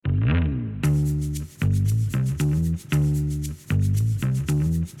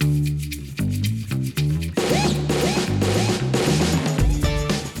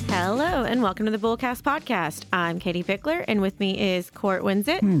welcome to the Bullcast Podcast. I'm Katie Pickler, and with me is Court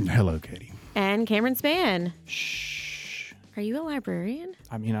Winsett. Hello, Katie. And Cameron Spann. Shh. Are you a librarian?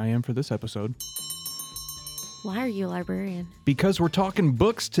 I mean, I am for this episode. Why are you a librarian? Because we're talking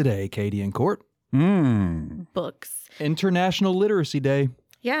books today, Katie and Court. Books. International Literacy Day.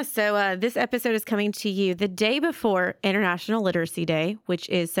 Yeah, so this episode is coming to you the day before International Literacy Day, which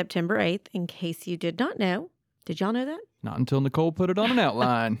is September 8th, in case you did not know. Did y'all know that? Not until Nicole put it on an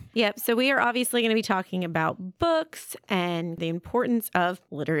outline. Yep, so we are obviously going to be talking about books and the importance of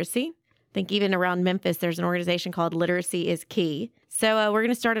literacy. I think even around Memphis, there's an organization called Literacy is Key. So we're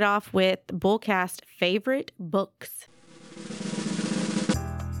going to start it off with Bullcast favorite books.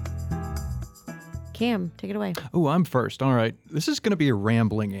 Cam, take it away. Oh, I'm first. All right. This is going to be a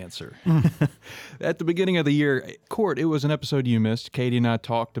rambling answer. At the beginning of the year, Court, it was an episode you missed. Katie and I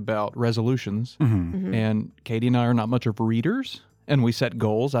talked about resolutions. And Katie and I are not much of readers. And we set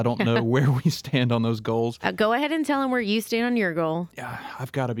goals. I don't know where we stand on those goals. Go ahead and tell them where you stand on your goal. Yeah,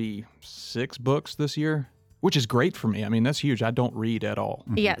 I've got to be 6 books this year, which is great for me. I mean, that's huge. I don't read at all.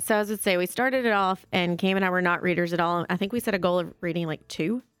 Yeah, so as I would say, we started it off, and Cam and I were not readers at all. I think we set a goal of reading like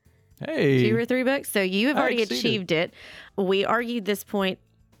 2 or 3 books. So you have already achieved it. We argued this point.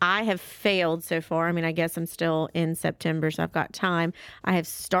 I have failed so far. I mean, I guess I'm still in September, so I've got time. I have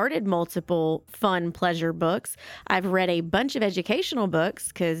started multiple fun pleasure books. I've read a bunch of educational books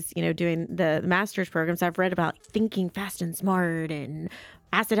because, you know, doing the master's programs, I've read about Thinking Fast and Smart and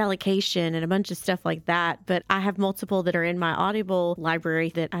asset allocation and a bunch of stuff like that. But I have multiple that are in my Audible library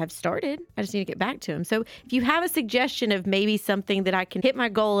that I have started. I just need to get back to them. So if you have a suggestion of maybe something that I can hit my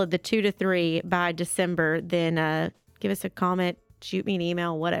goal of the 2 to 3 by December, then give us a comment. Shoot me an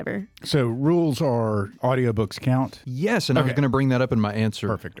email, whatever. So rules are audiobooks count? Yes, and I was going to bring that up in my answer.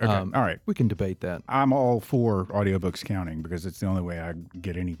 Perfect. Okay. All right. We can debate that. I'm all for audiobooks counting because it's the only way I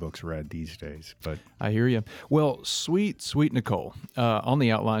get any books read these days. But I hear you. Well, sweet Nicole. On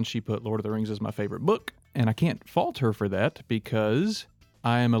the outline, she put Lord of the Rings as my favorite book, and I can't fault her for that because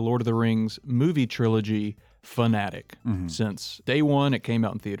I am a Lord of the Rings movie trilogy fanatic. Since day one, it came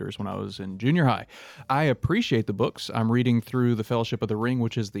out in theaters when I was in junior high. I appreciate the books. I'm reading through The Fellowship of the Ring,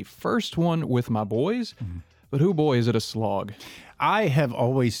 which is the first one with my boys. But who boy, is it a slog. I have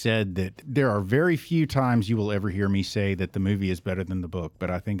always said that there are very few times you will ever hear me say that the movie is better than the book. But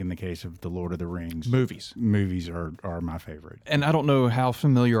I think in the case of The Lord of the Rings, movies are my favorite. And I don't know how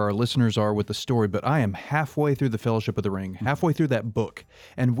familiar our listeners are with the story, but I am halfway through The Fellowship of the Ring, halfway through that book.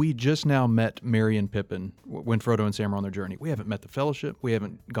 And we just now met Merry and Pippin when Frodo and Sam are on their journey. We haven't met the Fellowship. We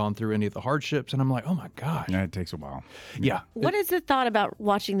haven't gone through any of the hardships. And I'm like, oh my gosh. Yeah, it takes a while. Yeah. What is the thought about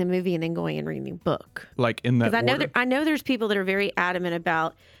watching the movie and then going and reading the book? Like in that order? I know there's people that are very adamant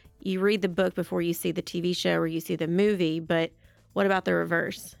about you read the book before you see the TV show or you see the movie, but what about the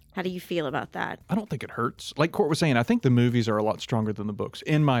reverse? How do you feel about that? I don't think it hurts. Like Court was saying, I think the movies are a lot stronger than the books,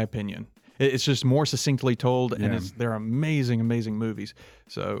 in my opinion. It's just more succinctly told, and they're amazing, amazing movies.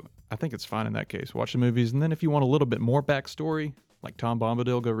 So I think it's fine in that case. Watch the movies, and then if you want a little bit more backstory, like Tom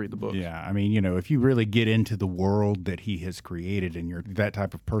Bombadil, go read the books. Yeah, I mean, you know, if you really get into the world that he has created and you're that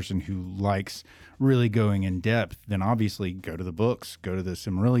type of person who likes really going in depth, then obviously go to the books, go to the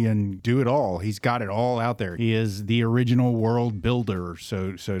Silmarillion, do it all. He's got it all out there. He is the original world builder,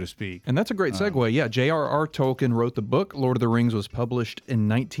 so to speak. And that's a great segue. Yeah, J.R.R. Tolkien wrote the book. Lord of the Rings was published in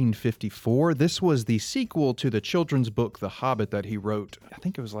 1954. This was the sequel to the children's book, The Hobbit, that he wrote. I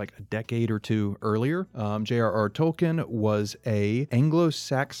think it was like a decade or 2 earlier. J.R.R. Tolkien was a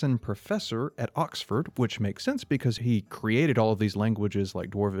Anglo-Saxon professor at Oxford, which makes sense because he created all of these languages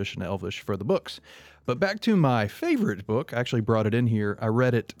like Dwarvish and Elvish for the books. But back to my favorite book, I actually brought it in here. I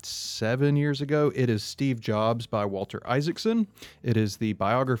read it 7 years ago. It is Steve Jobs by Walter Isaacson. It is the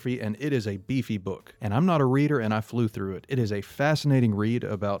biography, and it is a beefy book. And I'm not a reader, and I flew through it. It is a fascinating read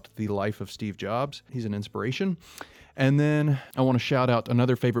about the life of Steve Jobs. He's an inspiration. And then I want to shout out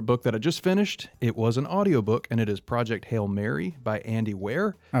another favorite book that I just finished. It was an audiobook, and it is Project Hail Mary by Andy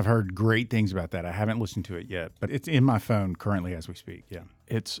Weir. I've heard great things about that. I haven't listened to it yet, but it's in my phone currently as we speak. Yeah.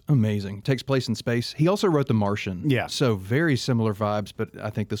 It's amazing. It takes place in space. He also wrote The Martian. Yeah. So very similar vibes, but I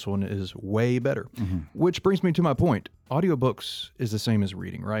think this one is way better. Which brings me to my point. Audiobooks is the same as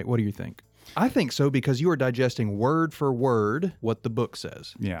reading, right? What do you think? I think so because you are digesting word for word what the book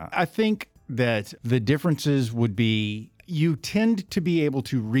says. Yeah. I think that the differences would be you tend to be able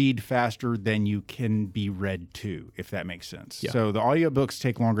to read faster than you can be read to, if that makes sense. Yeah. So the audiobooks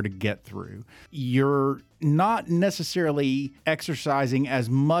take longer to get through. You're not necessarily exercising as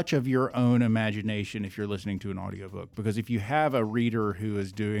much of your own imagination if you're listening to an audiobook. Because if you have a reader who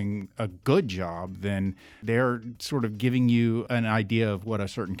is doing a good job, then they're sort of giving you an idea of what a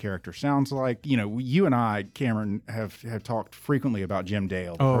certain character sounds like. You know, you and I, Cameron, have talked frequently about Jim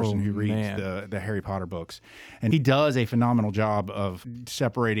Dale, the person who reads the Harry Potter books. And he does a phenomenal job of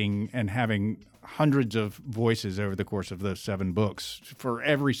separating and having hundreds of voices over the course of those 7 books. For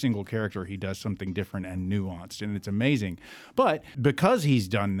every single character, he does something different and nuanced, and it's amazing. But because he's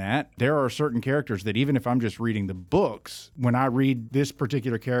done that, there are certain characters that even if I'm just reading the books, when I read this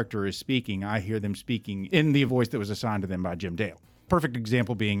particular character is speaking, I hear them speaking in the voice that was assigned to them by Jim Dale. Perfect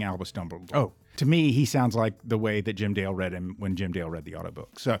example being Albus Dumbledore. Oh, to me, he sounds like the way that Jim Dale read him when Jim Dale read the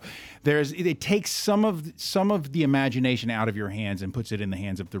audiobook. So it takes some of the imagination out of your hands and puts it in the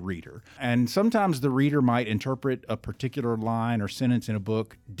hands of the reader. And sometimes the reader might interpret a particular line or sentence in a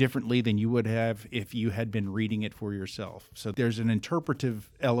book differently than you would have if you had been reading it for yourself. So there's an interpretive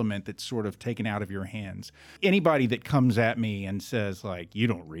element that's sort of taken out of your hands. Anybody that comes at me and says, like, you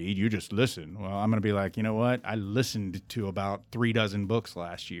don't read, you just listen. Well, I'm going to be like, you know what? I listened to about 3 dozen books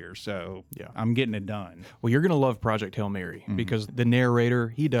last year, so yeah. I'm getting it done. Well, you're going to love Project Hail Mary because the narrator,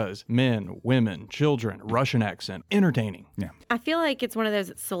 he does men, women, children, Russian accent, entertaining. Yeah. I feel like it's one of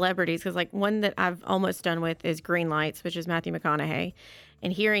those celebrities because, like, one that I've almost done with is Green Lights, which is Matthew McConaughey.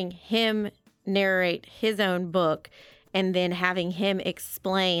 And hearing him narrate his own book and then having him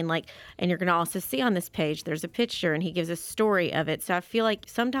explain, like, and you're going to also see on this page, there's a picture and he gives a story of it. So I feel like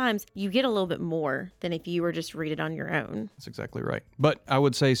sometimes you get a little bit more than if you were just read it on your own. That's exactly right. But I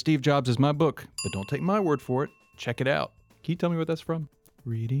would say Steve Jobs is my book, but don't take my word for it. Check it out. Can you tell me what that's from?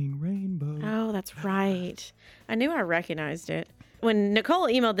 Reading Rainbow. Oh, that's right. I knew I recognized it. When Nicole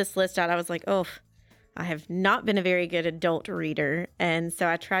emailed this list out, I was like, oh, I have not been a very good adult reader. And so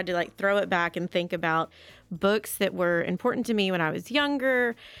I tried to like throw it back and think about books that were important to me when I was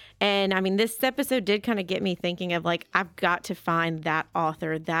younger. And I mean, this episode did kind of get me thinking of like, I've got to find that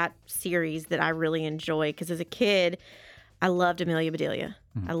author, that series that I really enjoy. Because as a kid, I loved Amelia Bedelia.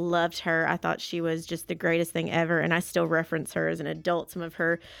 I loved her. I thought she was just the greatest thing ever. And I still reference her as an adult, some of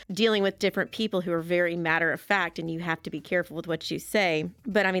her dealing with different people who are very matter of fact, and you have to be careful with what you say.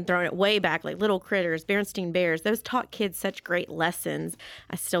 But I mean, throwing it way back, like Little Critters, Berenstain Bears, those taught kids such great lessons.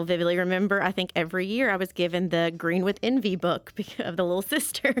 I still vividly remember, I think every year I was given the Green with Envy book of the little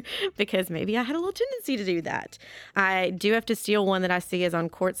sister, because maybe I had a little tendency to do that. I do have to steal one that I see is on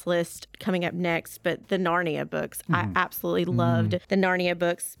Court's list coming up next, but the Narnia books. I absolutely loved the Narnia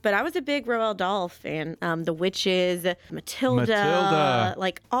books, but I was a big Roald Dahl fan. The Witches, Matilda,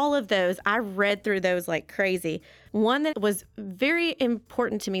 like all of those. I read through those like crazy. One that was very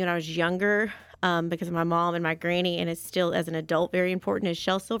important to me when I was younger, because of my mom and my granny, and is still as an adult very important, is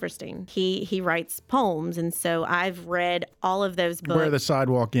Shel Silverstein. He writes poems, and so I've read all of those books. Where the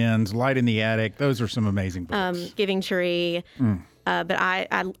Sidewalk Ends, Light in the Attic, those are some amazing books. Giving Tree. But I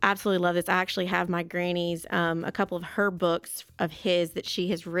absolutely love this. I actually have my granny's, a couple of her books of his that she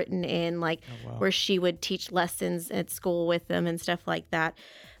has written in, like where she would teach lessons at school with them and stuff like that.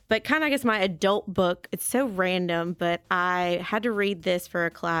 But kind of, I guess, my adult book, it's so random, but I had to read this for a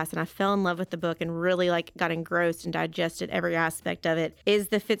class, and I fell in love with the book and really like got engrossed and digested every aspect of it, is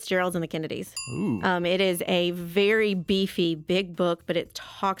The Fitzgeralds and the Kennedys. It is a very beefy, big book, but it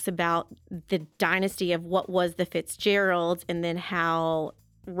talks about the dynasty of what was the Fitzgeralds and then how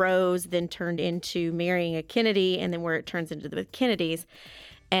Rose then turned into marrying a Kennedy and then where it turns into the Kennedys.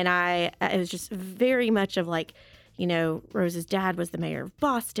 And it was just very much of like, you know, Rose's dad was the mayor of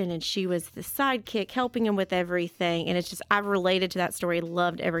Boston and she was the sidekick helping him with everything. And it's just, I've related to that story,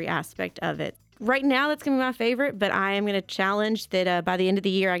 loved every aspect of it. Right now, that's going to be my favorite, but I am going to challenge that by the end of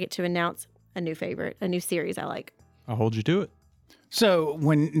the year, I get to announce a new favorite, a new series I like. I'll hold you to it. So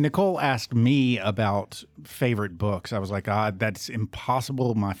when Nicole asked me about favorite books, I was like, that's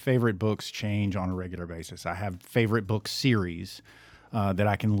impossible. My favorite books change on a regular basis. I have favorite book series that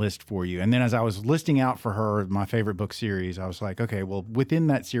I can list for you. And then as I was listing out for her my favorite book series, I was like, okay, well, within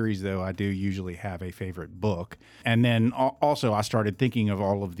that series, though, I do usually have a favorite book. And then also I started thinking of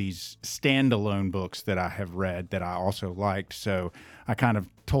all of these standalone books that I have read that I also liked. So I kind of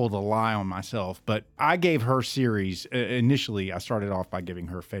told a lie on myself. But I gave her series, initially, I started off by giving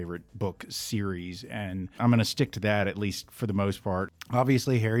her favorite book series. And I'm going to stick to that, at least for the most part.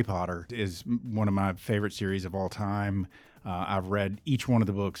 Obviously, Harry Potter is one of my favorite series of all time. I've read each one of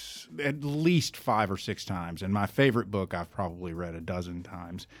the books at least 5 or 6 times, and my favorite book I've probably read a dozen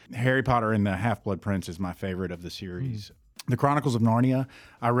times. Harry Potter and the Half-Blood Prince is my favorite of the series. The Chronicles of Narnia,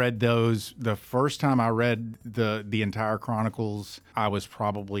 I read those. The first time I read the entire Chronicles, I was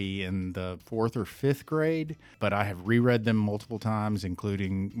probably in the 4th or 5th grade, but I have reread them multiple times,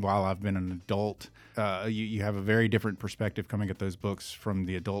 including while I've been an adult. You have a very different perspective coming at those books from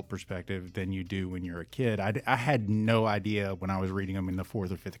the adult perspective than you do when you're a kid. I had no idea when I was reading them in the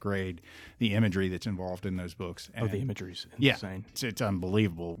 4th or 5th grade, the imagery that's involved in those books. And the imagery's insane. Yeah, it's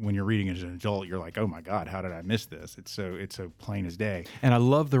unbelievable. When you're reading as an adult, you're like, oh my God, how did I miss this? It's so plain as day. And I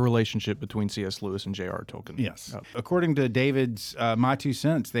love the relationship between C.S. Lewis and J.R.R. Tolkien. Yes. According to David's My 2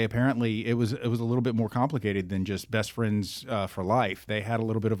 Cents, they apparently, it was a little bit more complicated than just best friends for life. They had a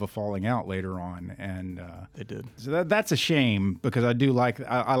little bit of a falling out later on. And they did. So that's a shame, because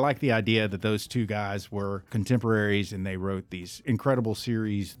I like the idea that those two guys were contemporaries and they wrote these incredible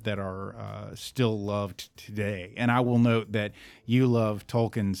series that are still loved today. And I will note that you love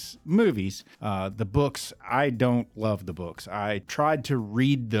Tolkien's movies. The books, I don't love the books. I tried to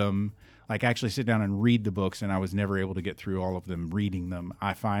read them, like actually sit down and read the books, and I was never able to get through all of them reading them.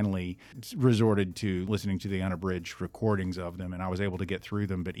 I finally resorted to listening to the unabridged recordings of them, and I was able to get through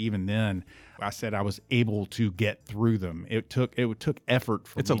them. But even then, I said I was able to get through them. It took effort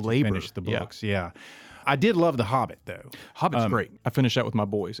for me to finish the books. Yeah. I did love The Hobbit, though. Hobbit's great. I finished that with my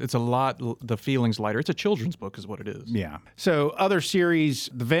boys. It's a lot, the feeling's lighter. It's a children's book is what it is. Yeah. So other series,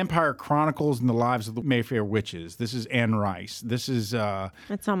 The Vampire Chronicles and the Lives of the Mayfair Witches. This is Anne Rice. This is...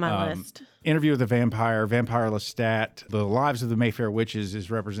 That's on my list. Interview with the Vampire, Vampire Lestat. The Lives of the Mayfair Witches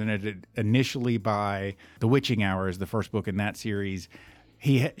is represented initially by The Witching Hour, is the first book in that series.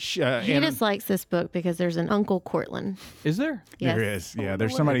 He just likes this book because there's an Uncle Cortland. Is there? Yes. There is. Yeah,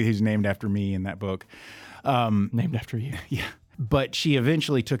 there's somebody who's named after me in that book. Named after you. Yeah. But she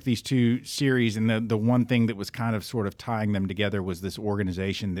eventually took these two series, and the one thing that was kind of sort of tying them together was this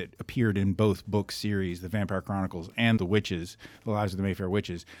organization that appeared in both book series, The Vampire Chronicles and The Witches, The Lives of the Mayfair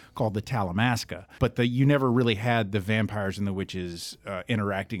Witches, called the Talamasca. But you never really had the vampires and the witches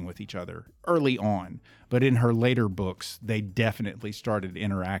interacting with each other early on. But in her later books, they definitely started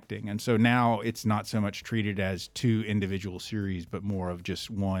interacting. And so now it's not so much treated as two individual series, but more of just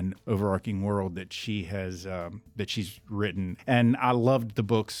one overarching world that she has, that she's written. And I loved the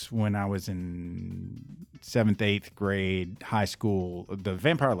books when I was in 7th, 8th grade, high school. The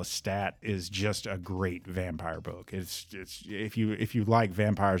Vampire Lestat is just a great vampire book. It's if you like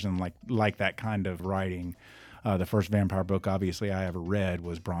vampires and like that kind of writing. The first vampire book, obviously, I ever read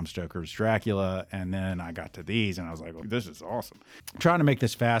was Bram Stoker's Dracula, and then I got to these, and I was like, oh, this is awesome. I'm trying to make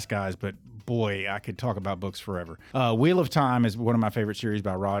this fast, guys, but boy, I could talk about books forever. Wheel of Time is one of my favorite series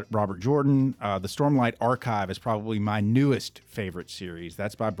by Robert Jordan. The Stormlight Archive is probably my newest favorite series.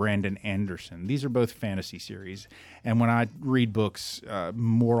 That's by Brandon Anderson. These are both fantasy series, and when I read books,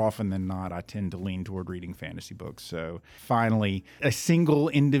 more often than not, I tend to lean toward reading fantasy books. So finally, a single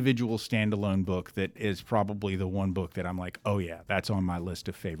individual standalone book that is probably the one book that I'm like, oh yeah, that's on my list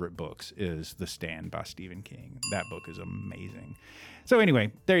of favorite books, is The Stand by Stephen King. That book is amazing. So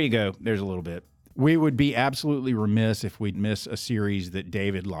anyway, there you go. There's a little bit. We would be absolutely remiss if we'd miss a series that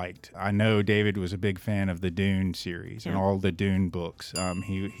David liked. I know David was a big fan of the Dune series and all the Dune books.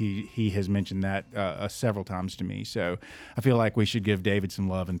 He has mentioned that several times to me. So I feel like we should give David some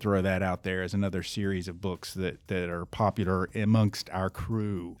love and throw that out there as another series of books that are popular amongst our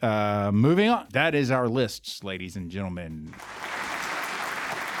crew. Moving on. That is our lists, ladies and gentlemen.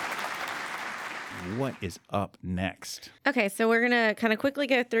 What is up next? Okay, so we're going to kind of quickly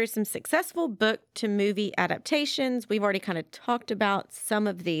go through some successful book to movie adaptations. We've already kind of talked about some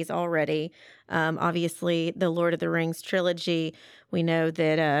of these already. Obviously, the Lord of the Rings trilogy. We know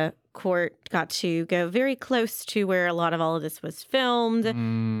that Court got to go very close to where a lot of all of this was filmed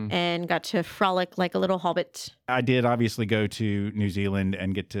and got to frolic like a little hobbit. I did obviously go to New Zealand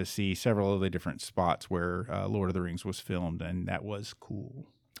and get to see several of the different spots where Lord of the Rings was filmed, and that was cool.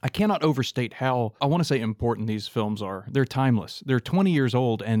 I cannot overstate how, I want to say, important these films are. They're timeless. They're 20 years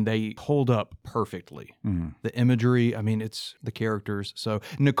old, and they hold up perfectly. Mm-hmm. The imagery, I mean, it's the characters. So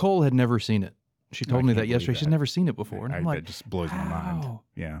Nicole had never seen it. She told me that yesterday. She's never seen it before. And I'm like, that just blows my mind.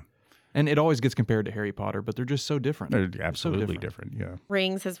 Yeah. And it always gets compared to Harry Potter, but they're just so different. They're absolutely so different. Yeah.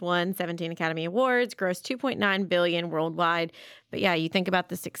 Rings has won 17 Academy Awards, grossed $2.9 billion worldwide. But yeah, you think about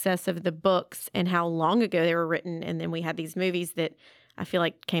the success of the books and how long ago they were written, and then we had these movies that I feel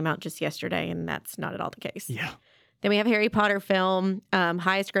like came out just yesterday, and that's not at all the case. Yeah. Then we have Harry Potter film,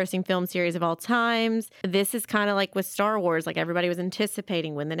 highest grossing film series of all times. This is kind of like with Star Wars, like everybody was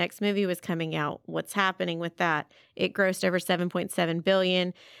anticipating when the next movie was coming out. What's happening with that? It grossed over $7.7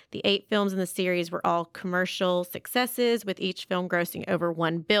 billion. The 8 films in the series were all commercial successes, with each film grossing over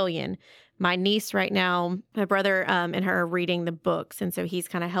 $1 billion. My niece right now, my brother and her are reading the books, and so he's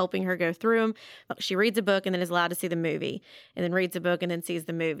kind of helping her go through them. She reads a book and then is allowed to see the movie, and then reads a book and then sees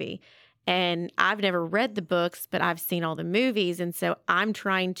the movie. And I've never read the books, but I've seen all the movies, and so I'm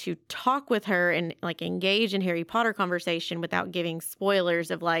trying to talk with her and like engage in Harry Potter conversation without giving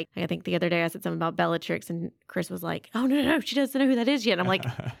spoilers of like, I think the other day I said something about Bellatrix, and Chris was like, "Oh no, she doesn't know who that is yet." I'm like,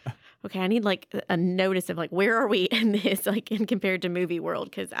 okay, I need like a notice of like, where are we in this, like in compared to movie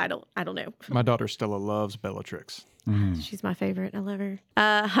world? Because I don't know. My daughter Stella loves Bellatrix. She's my favorite. I love her.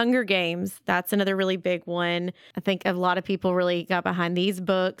 Hunger Games. That's another really big one. I think a lot of people really got behind these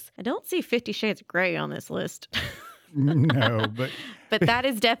books. I don't see 50 Shades of Grey on this list. No, but that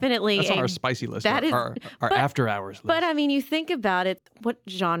is definitely that's on our spicy list. Our after hours list. But I mean, you think about it. What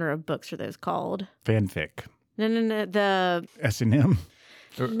genre of books are those called? Fanfic. No. The S&M.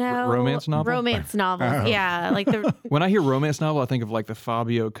 No, romance novel. Romance novels, yeah. Like when I hear romance novel, I think of like the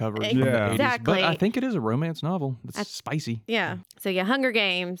Fabio covers from the 80s. Exactly. But I think it is a romance novel. It's spicy. Yeah. So yeah, Hunger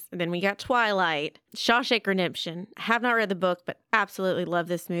Games. And then we got Twilight, Shawshank Redemption. Have not read the book, but absolutely love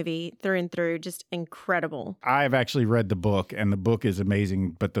this movie through and through. Just incredible. I've actually read the book, and the book is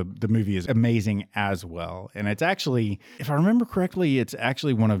amazing, but the movie is amazing as well. And it's actually, if I remember correctly, it's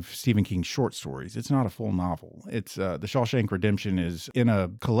actually one of Stephen King's short stories. It's not a full novel. It's The Shawshank Redemption is in a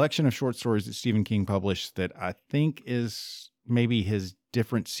collection of short stories that Stephen King published that I think is maybe his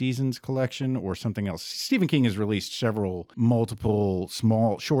different seasons collection or something else. Stephen King has released multiple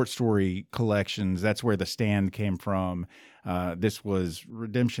small short story collections. That's where The Stand came from. This was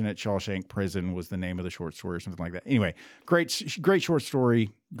Redemption at Shawshank Prison was the name of the short story or something like that. Anyway, great short story,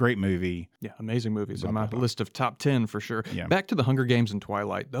 great movie. Yeah, amazing movies on my list of top 10 for sure. Yeah. Back to the Hunger Games and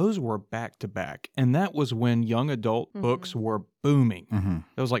Twilight. Those were back to back. And that was when young adult books were booming.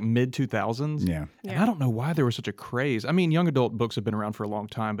 That was like mid 2000s. Yeah. And I don't know why there was such a craze. I mean, young adult books have been around for a long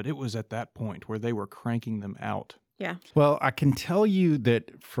time, but it was at that point where they were cranking them out. Yeah. Well, I can tell you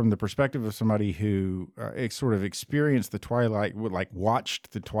that from the perspective of somebody who sort of experienced the Twilight, like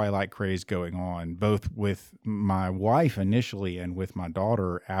watched the Twilight craze going on, both with my wife initially and with my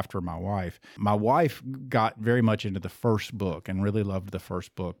daughter after my wife. My wife got very much into the first book and really loved the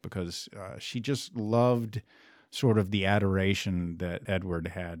first book because she just loved sort of the adoration that Edward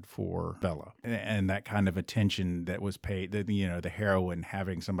had for Bella and that kind of attention that was paid, the heroine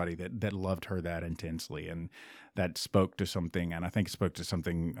having somebody that loved her that intensely. And that spoke to something, and I think it spoke to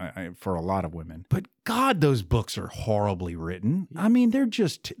something for a lot of women. But God, those books are horribly written. I mean,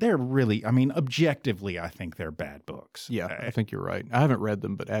 they're really, I mean, objectively, I think they're bad books. Yeah, I think you're right. I haven't read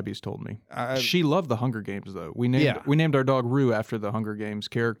them, but Abby's told me. She loved the Hunger Games, though. We named our dog Rue after the Hunger Games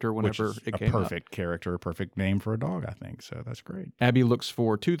character whenever it came out. A perfect character, a perfect name for a dog, I think. So that's great. Abby looks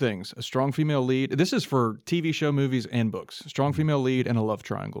for two things: a strong female lead. This is for TV show, movies, and books. Strong female lead and a love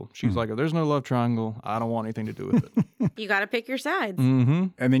triangle. She's like, if there's no love triangle, I don't want anything to do with it. You got to pick your sides.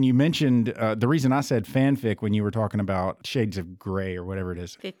 And then you mentioned the reason I said fanfic when you were talking about Shades of Grey or whatever it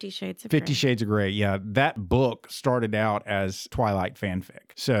is. 50 Shades of 50 Shades of Grey. Yeah, that book started out as Twilight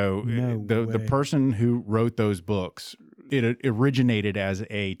fanfic. So the person who wrote those books, it originated as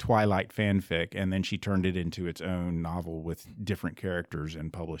a Twilight fanfic, and then she turned it into its own novel with different characters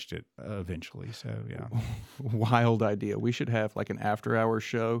and published it eventually. So, yeah. Wild idea. We should have like an after-hours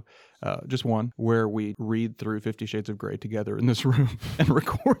show, just one, where we read through 50 Shades of Grey together in this room and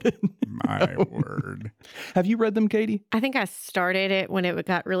record it. My word. Have you read them, Katie? I think I started it when it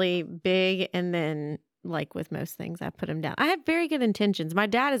got really big, and then like with most things, I put them down. I have very good intentions. My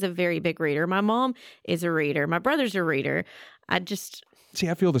dad is a very big reader. My mom is a reader. My brother's a reader. See,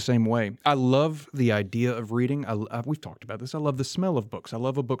 I feel the same way. I love the idea of reading. We've talked about this. I love the smell of books. I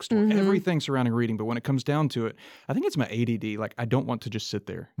love a bookstore. Everything surrounding reading. But when it comes down to it, I think it's my ADD. Like, I don't want to just sit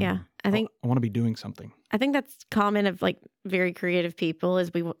there. Yeah, I want to be doing something. I think that's common of like very creative people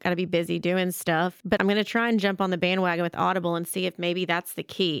is we got to be busy doing stuff. But I'm going to try and jump on the bandwagon with Audible and see if maybe that's the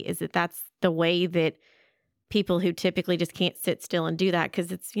key, is that that's the way that people who typically just can't sit still and do that,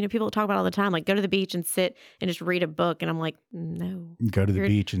 because it's, people talk about all the time, like go to the beach and sit and just read a book, and I'm like, no. Go to the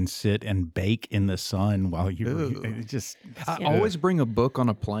beach and sit and bake in the sun while you I always bring a book on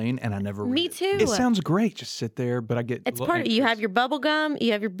a plane, and I never read Me too. It sounds great, just sit there, but I get it's part of, you have your bubble gum,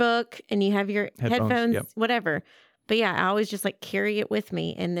 you have your book, and you have your headphones. Whatever. But yeah, I always just like carry it with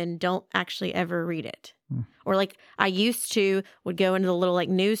me and then don't actually ever read it. Or like I used to would go into the little like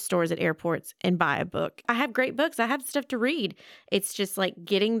news stores at airports and buy a book. I have great books. I have stuff to read. It's just like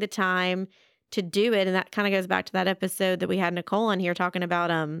getting the time to do it. And that kind of goes back to that episode that we had Nicole on here talking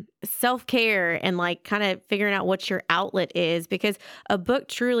about self-care and like kind of figuring out what your outlet is, because a book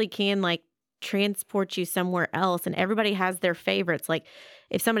truly can like transport you somewhere else, and everybody has their favorites. Like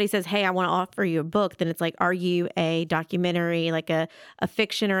if somebody says, hey, I want to offer you a book, then it's like, are you a documentary, like a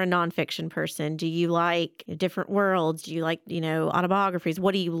fiction or a nonfiction person? Do you like different worlds? Do you like, autobiographies?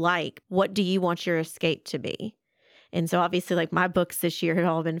 What do you like? What do you want your escape to be? And so obviously like my books this year have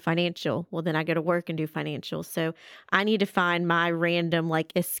all been financial. Well, then I go to work and do financial. So I need to find my random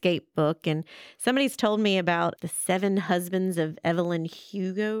like escape book. And somebody's told me about The 7 Husbands of Evelyn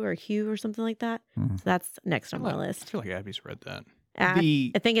Hugo or Hugh or something like that. So that's next on my list. I feel like Abby's read that.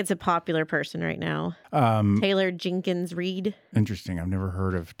 I think it's a popular person right now. Taylor Jenkins Reid. Interesting. I've never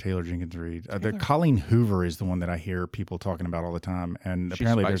heard of Taylor Jenkins Reid. The Colleen Hoover is the one that I hear people talking about all the time, and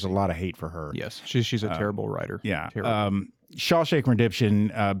apparently there's a lot of hate for her. Yes, she's a terrible writer. Yeah. Shawshank Redemption.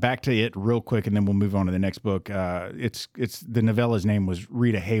 Back to it real quick, and then we'll move on to the next book. It's the novella's name was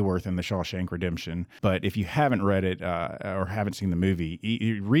Rita Hayworth in the Shawshank Redemption. But if you haven't read it or haven't seen the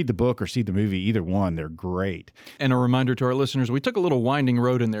movie, read the book or see the movie. Either one, they're great. And a reminder to our listeners: we took a little winding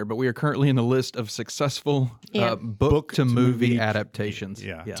road in there, but we are currently in the list of successful book to movie adaptations.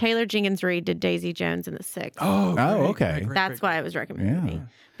 Yeah. Taylor Jenkins Reid did Daisy Jones and the Six. Oh, okay. That's why it was recommended to me.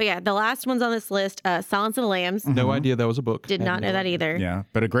 But yeah, the last one's on this list, Silence of the Lambs. No idea that was a book. Did not know that either. Yeah,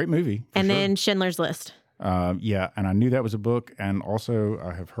 but a great movie. And then Schindler's List. Yeah, and I knew that was a book, and also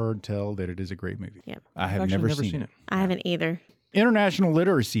I have heard tell that it is a great movie. Yeah, I have never seen it. I haven't either. International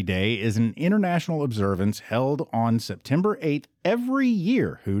Literacy Day is an international observance held on September 8th every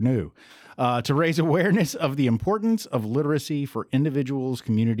year. Who knew? To raise awareness of the importance of literacy for individuals,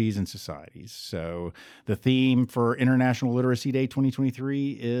 communities, and societies. So the theme for International Literacy Day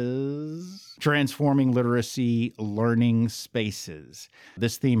 2023 is Transforming Literacy Learning Spaces.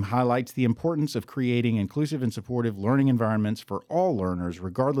 This theme highlights the importance of creating inclusive and supportive learning environments for all learners,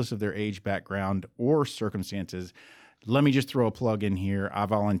 regardless of their age, background, or circumstances. Let me just throw a plug in here. I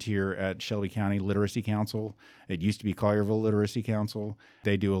volunteer at Shelby County Literacy Council. It used to be Collierville Literacy Council.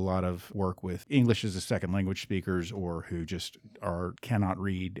 They do a lot of work with English as a second language speakers or who just cannot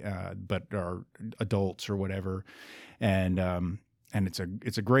read but are adults or whatever. And it's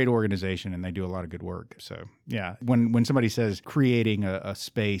a great organization, and they do a lot of good work. So yeah, when somebody says creating a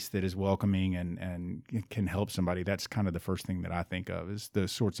space that is welcoming and can help somebody, that's kind of the first thing that I think of is the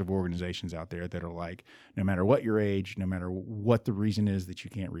sorts of organizations out there that are like, no matter what your age, no matter what the reason is that you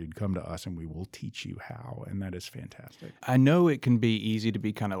can't read, come to us and we will teach you how. And that is fantastic. I know it can be easy to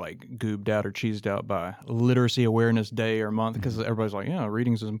be kind of like goobed out or cheesed out by Literacy Awareness Day or month because everybody's like, yeah,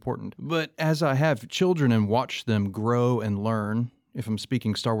 reading's is important. But as I have children and watch them grow and learn, if I'm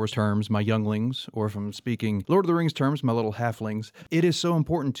speaking Star Wars terms, my younglings, or if I'm speaking Lord of the Rings terms, my little halflings, it is so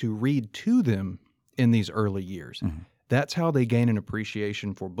important to read to them in these early years. Mm-hmm. That's how they gain an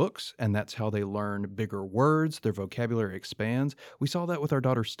appreciation for books, and that's how they learn bigger words. Their vocabulary expands. We saw that with our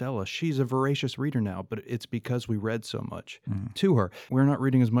daughter Stella. She's a voracious reader now, but it's because we read so much to her. We're not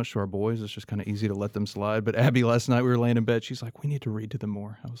reading as much to our boys. It's just kind of easy to let them slide. But Abby, last night we were laying in bed. She's like, we need to read to them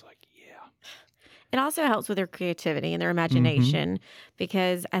more. I was like, it also helps with their creativity and their imagination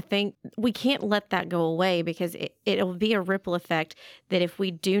because I think we can't let that go away because it'll be a ripple effect that if we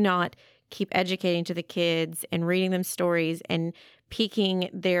do not keep educating to the kids and reading them stories and piquing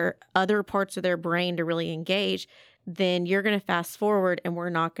their other parts of their brain to really engage, then you're going to fast forward and we're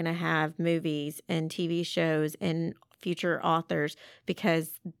not going to have movies and TV shows and future authors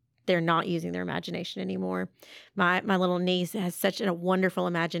because they're not using their imagination anymore. My little niece has such a wonderful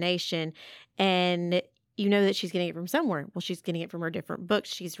imagination, and you know that she's getting it from somewhere. Well, she's getting it from her different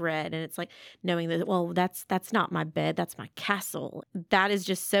books she's read, and it's like knowing that, well, that's not my bed, that's my castle. That is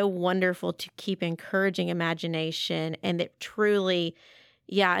just so wonderful to keep encouraging imagination, and that truly,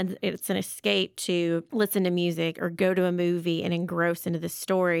 yeah, and it's an escape to listen to music or go to a movie and engross into the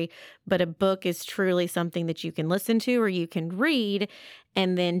story. But a book is truly something that you can listen to or you can read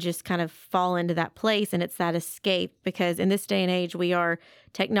and then just kind of fall into that place. And it's that escape because in this day and age, we are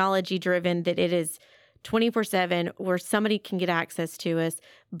technology driven, that it is 24/7 where somebody can get access to us.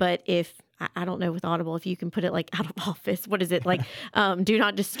 But if I don't know with Audible, if you can put it like out of office, what is it like? Do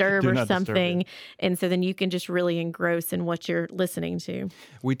not disturb or something. And so then you can just really engross in what you're listening to.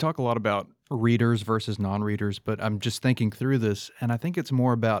 We talk a lot about readers versus non-readers, but I'm just thinking through this, and I think it's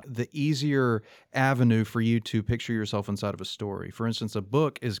more about the easier avenue for you to picture yourself inside of a story. For instance, a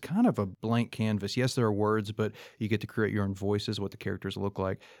book is kind of a blank canvas. Yes, there are words, but you get to create your own voices, what the characters look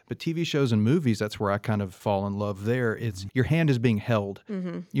like. But TV shows and movies, that's where I kind of fall in love there. It's your hand is being held.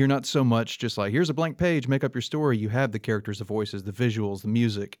 You're not so much just like, here's a blank page, make up your story. You have the characters, the voices, the visuals, the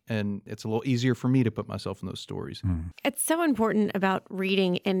music, and it's a little easier for me to put myself in those stories. It's so important about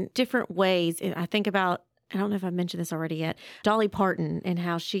reading in different ways. I think about, I don't know if I've mentioned this already yet, Dolly Parton and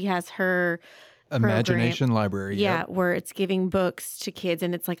how she has her Imagination program. Library. Yeah, yep. Where it's giving books to kids.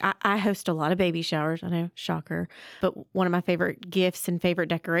 And it's like, I host a lot of baby showers. I know, shocker. But one of my favorite gifts and favorite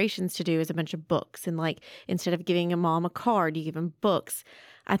decorations to do is a bunch of books. And like, instead of giving a mom a card, you give them books.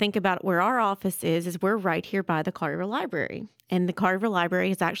 I think about where our office is we're right here by the Carter Library. And the Carter Library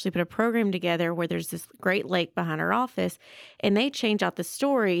has actually put a program together where there's this great lake behind our office, and they change out the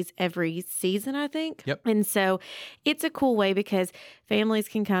stories every season, I think. Yep. And so it's a cool way because families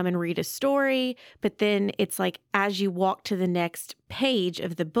can come and read a story, but then it's like as you walk to the next page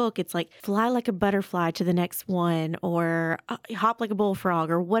of the book, it's like fly like a butterfly to the next one, or hop like a bullfrog,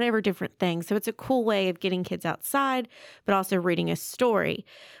 or whatever different things. So it's a cool way of getting kids outside, but also reading a story,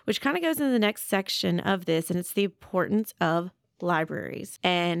 which kind of goes into the next section of this, and it's the importance of libraries.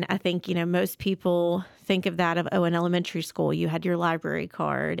 And I think, most people think of that of, in elementary school, you had your library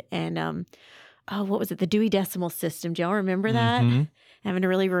card and, what was it? The Dewey Decimal System. Do y'all remember that? Having to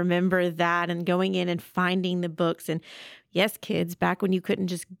really remember that and going in and finding the books. And yes, kids, back when you couldn't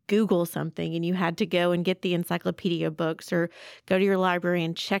just Google something and you had to go and get the encyclopedia books or go to your library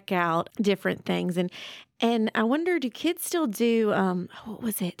and check out different things. And I wonder, do kids still do, what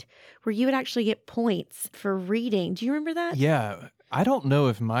was it, where you would actually get points for reading? Do you remember that? Yeah. I don't know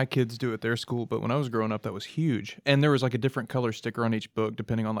if my kids do at their school, but when I was growing up, that was huge. And there was like a different color sticker on each book,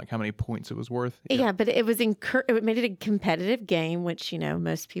 depending on like how many points it was worth. Yeah, but it was it made it a competitive game, which,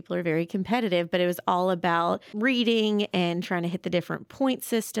 most people are very competitive, but it was all about reading and trying to hit the different point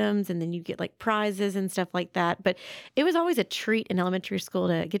systems. And then you get like prizes and stuff like that. But it was always a treat in elementary school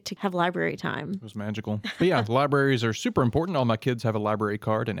to get to have library time. It was magical. But yeah, libraries are super important. All my kids have a library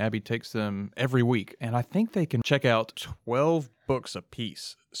card, and Abby takes them every week. And I think they can check out 12 books a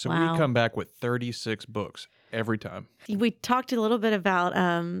piece. So wow. We come back with 36 books every time. We talked a little bit about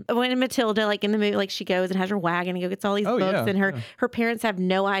when Matilda, like in the movie, like she goes and has her wagon and gets all these books, and her parents have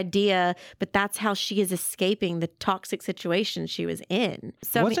no idea, but that's how she is escaping the toxic situation she was in.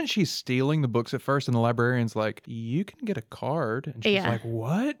 So wasn't she stealing the books at first, and the librarian's like, "You can get a card," and she's like,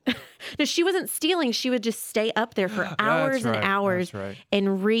 "What?" No, she wasn't stealing. She would just stay up there for hours and hours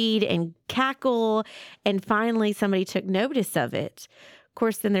and read and cackle, and finally somebody took notice of it. Of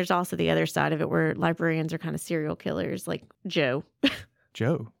course, then there's also the other side of it where librarians are kind of serial killers, like Joe.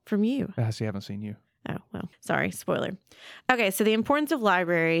 Joe? From You. I haven't seen You. Oh, well, sorry, spoiler. Okay, so the importance of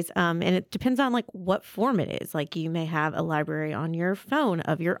libraries, and it depends on like what form it is. Like you may have a library on your phone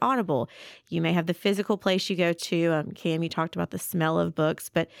of your Audible. You may have the physical place you go to. Cam, you talked about the smell of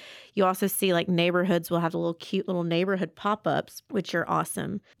books, but you also see like neighborhoods will have the little cute little neighborhood pop-ups, which are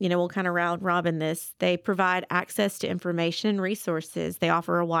awesome. We'll kind of round robin this. They provide access to information and resources. They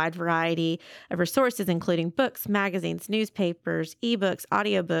offer a wide variety of resources, including books, magazines, newspapers, ebooks,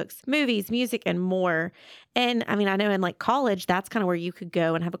 audiobooks, movies, music, and more. And I mean, I know in like college, that's kind of where you could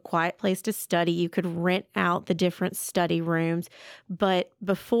go and have a quiet place to study. You could rent out the different study rooms. But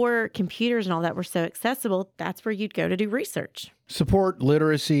before computers and all that were so accessible, that's where you'd go to do research. Support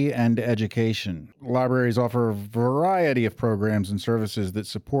literacy and education. Libraries offer a variety of programs and services that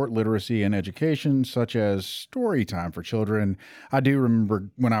support literacy and education, such as story time for children. I do remember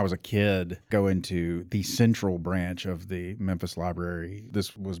when I was a kid going to the central branch of the Memphis Library.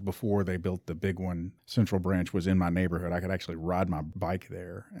 This was before they built the big one. Central branch was in my neighborhood. I could actually ride my bike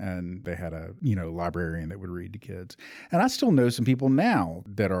there, and they had a, librarian that would read to kids. And I still know some people now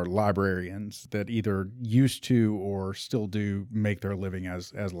that are librarians that either used to or still do make their living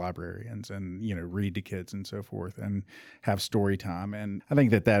as librarians and, read to kids and so forth and have story time. And I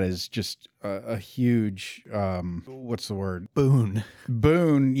think that is just a huge, what's the word?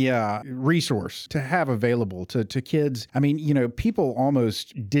 Boon, yeah, resource to have available to kids. I mean, people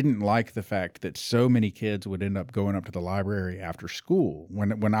almost didn't like the fact that so many kids would end up going up to the library after school.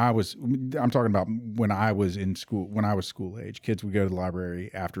 I'm talking about when I was in school, when I was school age, kids would go to the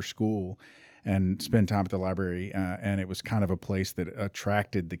library after school and spend time at the library, and it was kind of a place that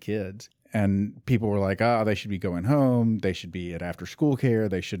attracted the kids. And people were like, they should be going home. They should be at after school care.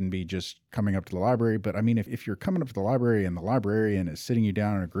 They shouldn't be just coming up to the library. But I mean, if you're coming up to the library and the librarian is sitting you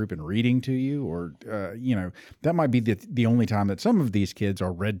down in a group and reading to you, or, that might be the only time that some of these kids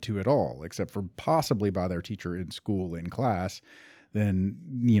are read to at all, except for possibly by their teacher in school, in class. Then,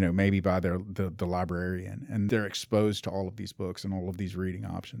 maybe by the librarian, and they're exposed to all of these books and all of these reading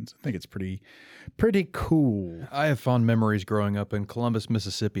options. I think it's pretty cool. I have fond memories growing up in Columbus,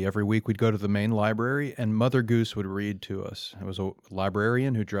 Mississippi. Every week we'd go to the main library and Mother Goose would read to us. It was a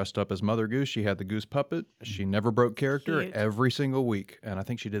librarian who dressed up as Mother Goose. She had the goose puppet. She never broke character. Cute. Every single week. And I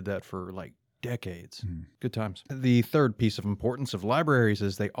think she did that for like decades. Good times. The third piece of importance of libraries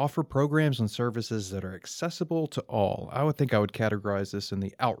is they offer programs and services that are accessible to all. I would categorize this in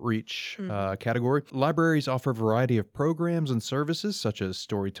the outreach category. Libraries offer a variety of programs and services such as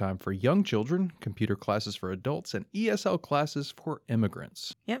story time for young children, computer classes for adults, and ESL classes for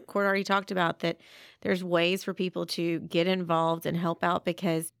immigrants. Yep, Cord already talked about that. There's ways for people to get involved and help out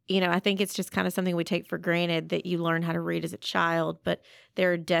because, I think it's just kind of something we take for granted that you learn how to read as a child, but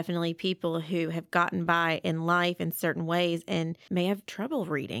there are definitely people who have gotten by in life in certain ways and may have trouble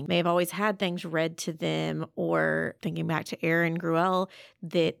reading, may have always had things read to them, or thinking back to Aaron Gruelle,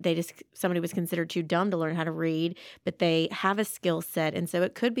 that somebody was considered too dumb to learn how to read, but they have a skill set. And so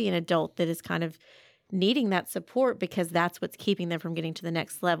it could be an adult that is kind of needing that support because that's what's keeping them from getting to the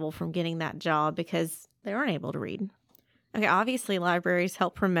next level, from getting that job because they aren't able to read. Okay, obviously libraries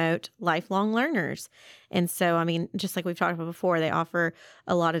help promote lifelong learners. And so, I mean, just like we've talked about before, they offer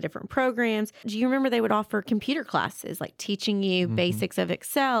a lot of different programs. Do you remember they would offer computer classes, like teaching you basics of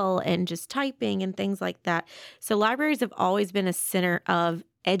Excel and just typing and things like that? So libraries have always been a center of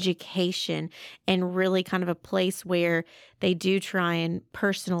education and really kind of a place where they do try and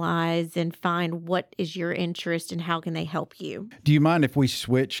personalize and find what is your interest and how can they help you. Do you mind if we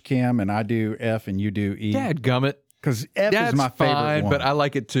switch, Cam, and I do F and you do E? Dadgummit. Because F is my favorite fine, one. But I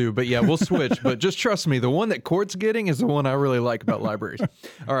like it too. But yeah, we'll switch. But just trust me, the one that Court's getting is the one I really like about libraries.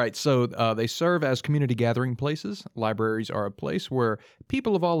 All right, so they serve as community gathering places. Libraries are a place where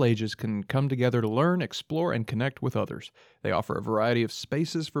people of all ages can come together to learn, explore, and connect with others. They offer a variety of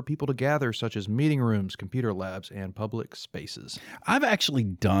spaces for people to gather, such as meeting rooms, computer labs, and public spaces. I've actually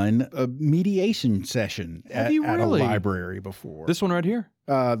done a mediation session at a library before. This one right here?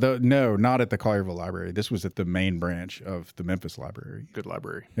 No, not at the Collierville Library. This was at the main branch of the Memphis Library. Good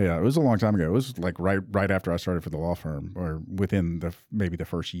library. Yeah, it was a long time ago. It was like right after I started for the law firm, or within maybe the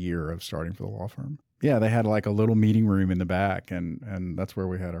first year of starting for the law firm. Yeah, they had like a little meeting room in the back, and that's where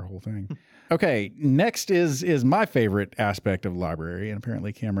we had our whole thing. Okay, next is my favorite aspect of library, and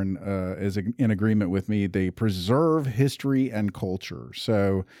apparently Cameron is in agreement with me. They preserve history and culture.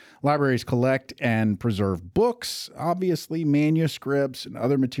 So libraries collect and preserve books, obviously manuscripts and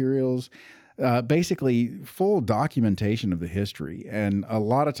other materials. Basically full documentation of the history. And a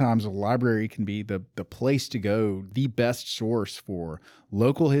lot of times a library can be the place to go, the best source for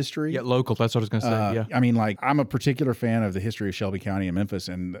local history. Yeah, local. That's what I was going to say. Yeah. I mean, like, I'm a particular fan of the history of Shelby County and Memphis,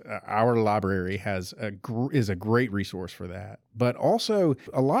 and our library is a great resource for that. But also,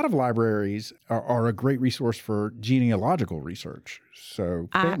 a lot of libraries are a great resource for genealogical research. So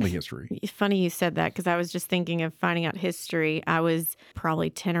family history. It's funny you said that because I was just thinking of finding out history. I was probably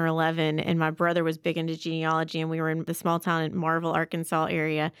 10 or 11 and my brother was big into genealogy and we were in the small town in Marville, Arkansas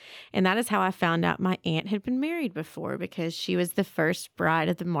area. And that is how I found out my aunt had been married before because she was the first bride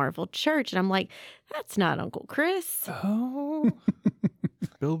of the Marville church. And I'm like, that's not Uncle Chris. Oh,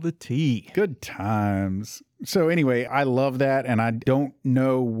 spill the tea. Good times. So anyway, I love that, and I don't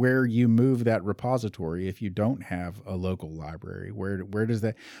know where you move that repository if you don't have a local library. Where does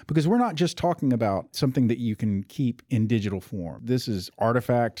that? Because we're not just talking about something that you can keep in digital form. This is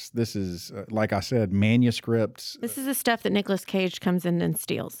artifacts. This is, like I said, manuscripts. This is the stuff that Nicolas Cage comes in and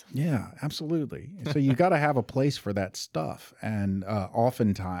steals. Yeah, absolutely. So you got to have a place for that stuff, and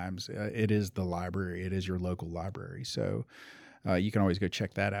oftentimes it is the library. It is your local library. So. You can always go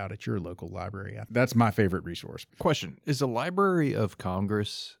check that out at your local library. That's my favorite resource. Question. Is the Library of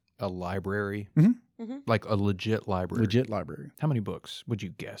Congress a library? Mm-hmm. Mm-hmm. Like a legit library? Legit library. How many books would you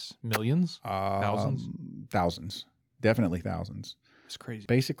guess? Millions? Thousands? Thousands. Definitely thousands. It's crazy.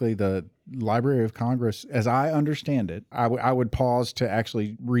 Basically, the Library of Congress, as I understand it, I would pause to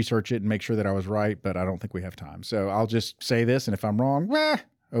actually research it and make sure that I was right, but I don't think we have time. So I'll just say this, and if I'm wrong,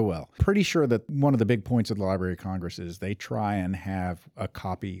 oh well. Pretty sure that one of the big points of the Library of Congress is they try and have a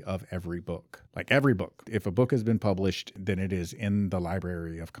copy of every book. Like every book. If a book has been published, then it is in the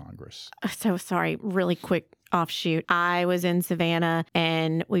Library of Congress. So sorry, really quick offshoot. I was in Savannah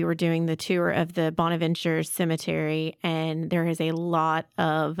and we were doing the tour of the Bonaventure Cemetery, and there is a lot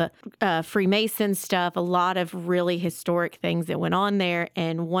of Freemason stuff, a lot of really historic things that went on there.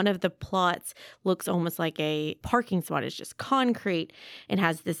 And one of the plots looks almost like a parking spot. It's just concrete and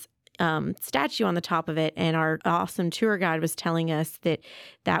has this statue on the top of it. And our awesome tour guide was telling us that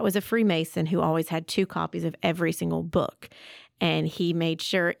that was a Freemason who always had 2 copies of every single book. And he made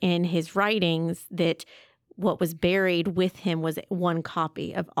sure in his writings that what was buried with him was 1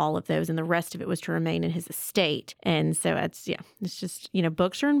 copy of all of those, and the rest of it was to remain in his estate. And so it's just,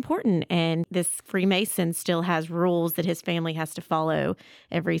 books are important. And this Freemason still has rules that his family has to follow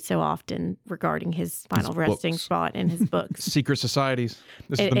every so often regarding his final resting spot in his books. Secret societies.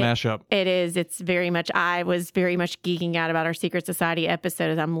 This is the mashup. It is. It's very much, I was very much geeking out about our Secret Society episode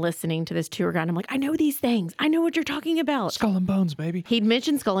as I'm listening to this tour guide. I'm like, I know these things. I know what you're talking about. Skull and Bones, baby. He'd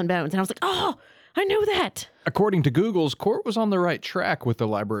mentioned Skull and Bones, and I was like, oh, I know that. According to Google's, Court was on the right track with the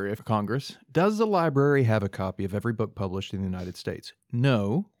Library of Congress. Does the library have a copy of every book published in the United States?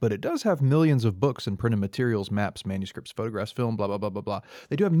 No, but it does have millions of books and printed materials, maps, manuscripts, photographs, film, blah, blah, blah, blah, blah.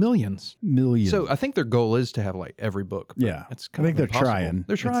 They do have millions. So I think their goal is to have like every book. Yeah. It's I think they're trying.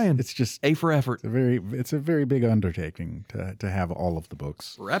 They're trying. It's just A for effort. It's a very big undertaking to have all of the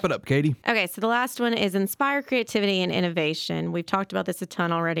books. Wrap it up, Katie. Okay, so the last one is inspire creativity and innovation. We've talked about this a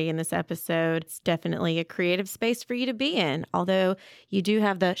ton already in this episode. It's definitely a creative space for you to be in, although you do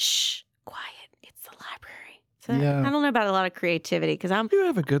have the shh, quiet, it's the library. So I don't know about a lot of creativity because You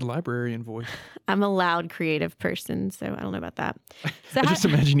have a good librarian voice. I'm a loud creative person, so I don't know about that. So I just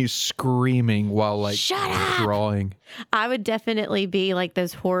imagine you screaming while Shut up! drawing. I would definitely be like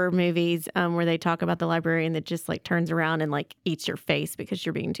those horror movies where they talk about the librarian that just like turns around and like eats your face because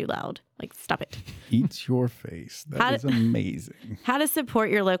you're being too loud. Like, stop it. Eats your face. That is amazing. How to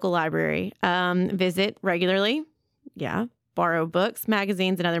support your local library. Visit regularly. Yeah. Borrow books,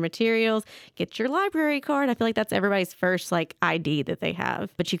 magazines, and other materials. Get your library card. I feel like that's everybody's first ID that they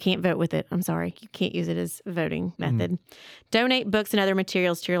have, but you can't vote with it. I'm sorry. You can't use it as voting method. Donate books and other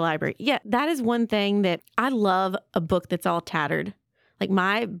materials to your library. Yeah, that is one thing that I love, a book that's all tattered. Like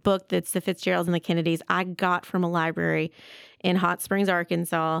my book that's the Fitzgeralds and the Kennedys, I got from a library in Hot Springs,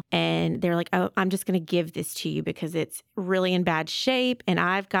 Arkansas. And they're like, oh, I'm just going to give this to you because it's really in bad shape. And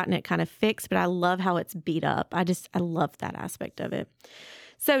I've gotten it kind of fixed, but I love how it's beat up. I love that aspect of it.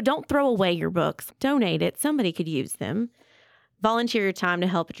 So don't throw away your books. Donate it. Somebody could use them. Volunteer your time to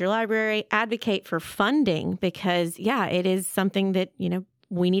help at your library. Advocate for funding because, it is something that,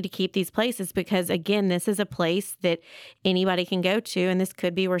 we need to keep these places because, again, this is a place that anybody can go to. And this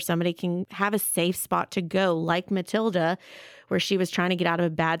could be where somebody can have a safe spot to go, like Matilda, where she was trying to get out of a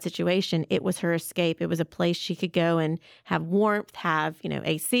bad situation. It was her escape. It was a place she could go and have warmth, have,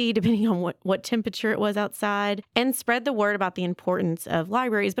 AC, depending on what temperature it was outside, and spread the word about the importance of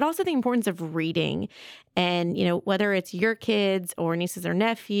libraries, but also the importance of reading. And, whether it's your kids or nieces or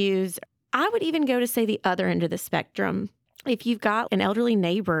nephews, I would even go to say the other end of the spectrum. If you've got an elderly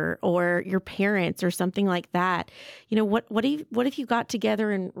neighbor or your parents or something like that, what if you got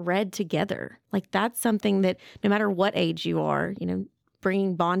together and read together? Like that's something that no matter what age you are,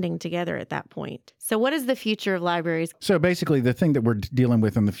 bringing bonding together at that point. So what is the future of libraries? So basically the thing that we're dealing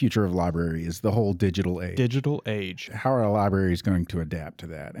with in the future of library is the whole digital age. Digital age. How are libraries going to adapt to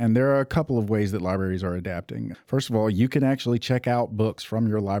that? And there are a couple of ways that libraries are adapting. First of all, you can actually check out books from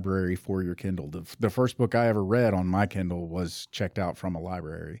your library for your Kindle. The first book I ever read on my Kindle was checked out from a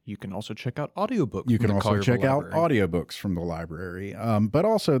library. You can also check out audiobooks. You can also check out audiobooks from the library. But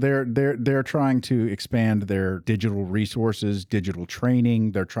also they're trying to expand their digital resources, digital training.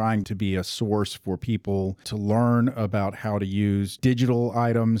 They're trying to be a source for people to learn about how to use digital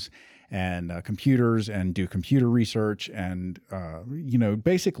items and computers and do computer research and,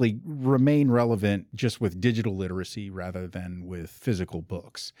 basically remain relevant just with digital literacy rather than with physical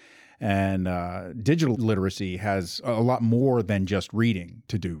books. And digital literacy has a lot more than just reading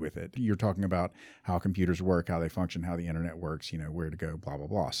to do with it. You're talking about how computers work, how they function, how the internet works, where to go, blah, blah,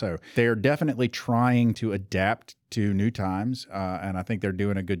 blah. So they're definitely trying to adapt to new times, and I think they're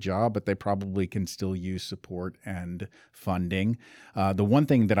doing a good job, but they probably can still use support and funding. The one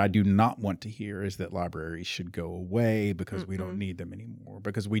thing that I do not want to hear is that libraries should go away because we don't need them anymore,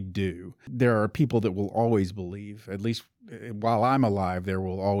 because we do. There are people that will always believe, at least while I'm alive, there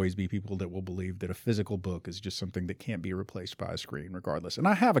will always be people that will believe that a physical book is just something that can't be replaced by a screen regardless. And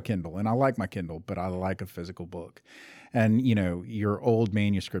I have a Kindle and I like my Kindle, but I like a physical book. And, your old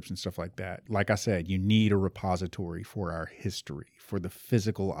manuscripts and stuff like that, like I said, you need a repository for our history, for the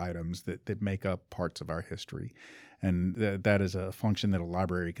physical items that make up parts of our history. And that is a function that a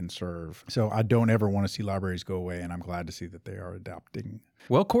library can serve. So I don't ever want to see libraries go away, and I'm glad to see that they are adapting.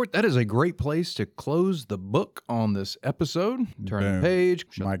 Well, Court, that is a great place to close the book on this episode. Turn the page,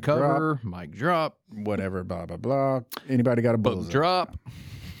 shut the cover, mic drop. Whatever, blah, blah, blah. Anybody got a bullseye? Book drop.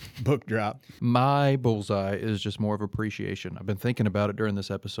 Book drop. My bullseye is just more of appreciation. I've been thinking about it during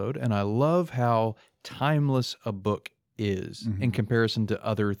this episode, and I love how timeless a book is in comparison to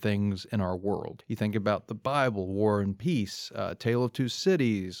other things in our world. You think about the Bible, War and Peace, Tale of Two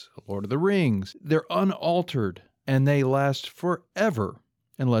Cities, Lord of the Rings. They're unaltered, and they last forever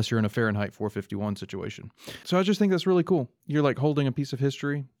unless you're in a Fahrenheit 451 situation. So I just think that's really cool. You're like holding a piece of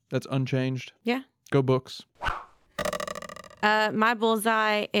history that's unchanged. Yeah. Go books. My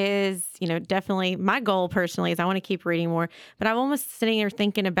bullseye is, definitely my goal personally is I want to keep reading more, but I'm almost sitting here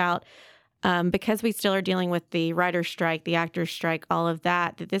thinking about, because we still are dealing with the writer's strike, the actor's strike, all of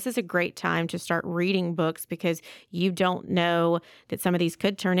that this is a great time to start reading books because you don't know that some of these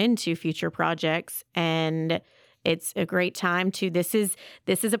could turn into future projects. And it's a great time to, this is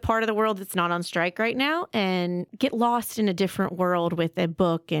a part of the world that's not on strike right now, and get lost in a different world with a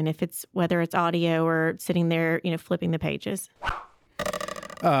book. And whether it's audio or sitting there, flipping the pages.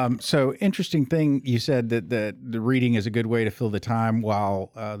 So interesting thing, you said that the reading is a good way to fill the time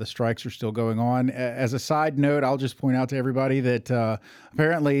while the strikes are still going on. As a side note, I'll just point out to everybody that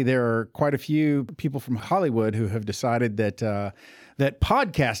apparently there are quite a few people from Hollywood who have decided that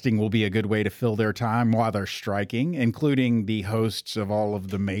podcasting will be a good way to fill their time while they're striking, including the hosts of all of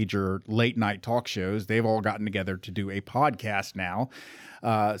the major late night talk shows. They've all gotten together to do a podcast now.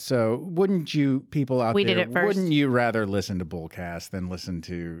 So wouldn't you people out there, did it first. Wouldn't you rather listen to Bullcast than listen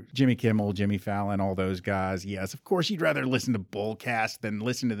to Jimmy Kimmel, Jimmy Fallon, all those guys? Yes, of course you'd rather listen to Bullcast than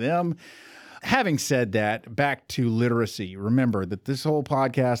listen to them. Having said that, back to literacy. Remember that this whole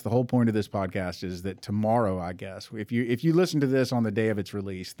podcast, the whole point of this podcast is that tomorrow, I guess, if you listen to this on the day of its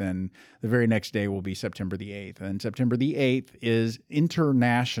release, then the very next day will be September the 8th. And September the 8th is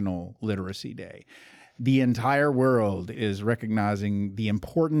International Literacy Day. The entire world is recognizing the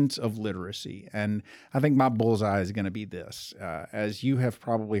importance of literacy. And I think my bullseye is going to be this. As you have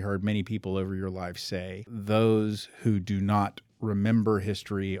probably heard many people over your life say, those who do not remember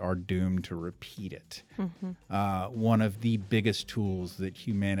history are doomed to repeat it. One of the biggest tools that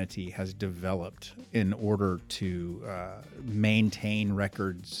humanity has developed in order to maintain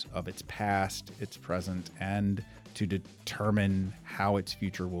records of its past, its present, and to determine how its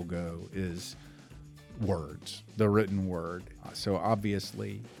future will go is words, the written word. So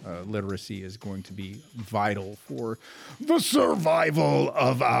obviously, literacy is going to be vital for the survival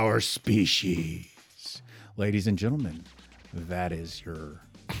of our species. Ladies and gentlemen, that is your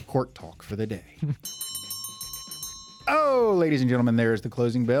court talk for the day. Oh, ladies and gentlemen, there's the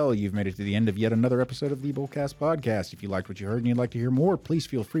closing bell. You've made it to the end of yet another episode of the Bullcast Podcast. If you liked what you heard and you'd like to hear more, please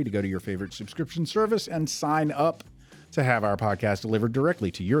feel free to go to your favorite subscription service and sign up to have our podcast delivered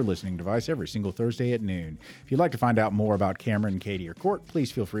directly to your listening device every single Thursday at noon. If you'd like to find out more about Cameron, Katie, or Court, please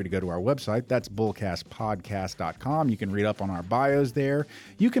feel free to go to our website. That's bullcastpodcast.com. You can read up on our bios there.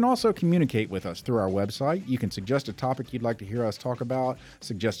 You can also communicate with us through our website. You can suggest a topic you'd like to hear us talk about,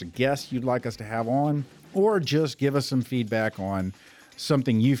 suggest a guest you'd like us to have on, or just give us some feedback on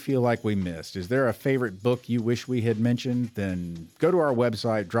something you feel like we missed. Is there a favorite book you wish we had mentioned? Then go to our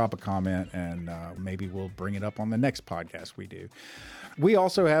website, drop a comment, and maybe we'll bring it up on the next podcast we do. We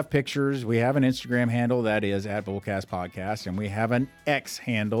also have pictures. We have an Instagram handle that is @BullcastPodcast, and we have an X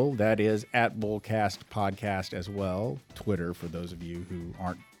handle that is @BullcastPodcast as well. Twitter, for those of you who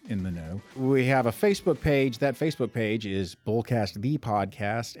aren't in the know. We have a Facebook page. That Facebook page is Bullcast the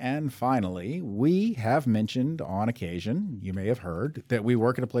Podcast. And finally, we have mentioned on occasion, you may have heard, that we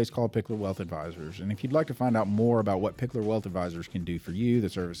work at a place called Pickler Wealth Advisors. And if you'd like to find out more about what Pickler Wealth Advisors can do for you, the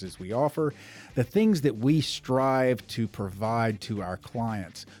services we offer, the things that we strive to provide to our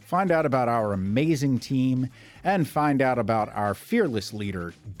clients, find out about our amazing team, and find out about our fearless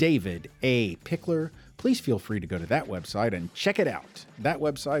leader, David A. Pickler, please feel free to go to that website and check it out. That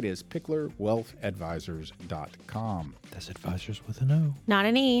website is picklerwealthadvisors.com. That's advisors with an O. Not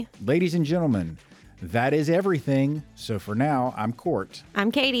an E. Ladies and gentlemen, that is everything. So for now, I'm Court.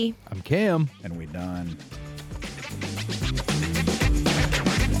 I'm Katie. I'm Cam. And we're done.